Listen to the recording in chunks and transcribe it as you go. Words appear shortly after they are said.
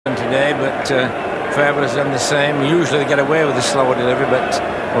today, but Fairbrother has done the same. Usually they get away with the slower delivery, but,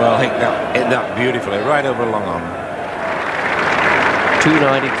 well, hit that beautifully, right over long on.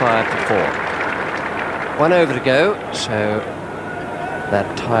 2.95 to 4. 1 over to go, so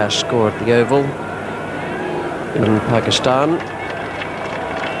that highest score at the Oval in Pakistan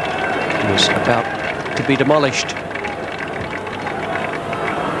is about to be demolished.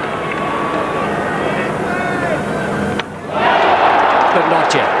 But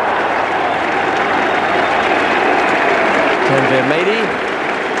not yet. Tanvir Mehdi,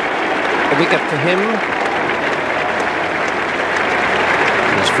 a wicket for him.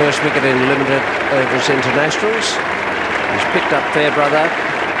 His first wicket in limited overs internationals. He's picked up Fairbrother.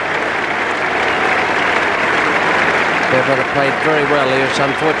 Fairbrother played very well. He was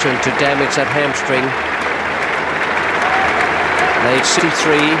unfortunate to damage that hamstring. Made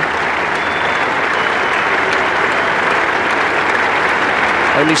 63.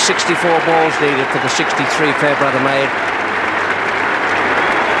 Only 64 balls needed for the 63 Fairbrother made.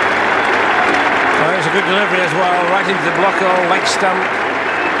 Well, it was a good delivery as well, right into the block hole, leg stump.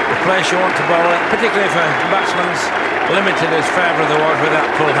 The place you want to bowl it, particularly for batsmen limited as Fairbrother was with that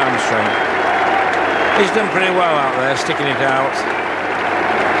pull hamstring. He's done pretty well out there, sticking it out.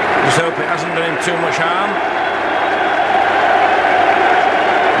 Just hope it hasn't done him too much harm.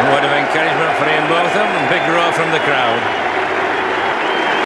 A word of encouragement for him, both of them, and big roar from the crowd.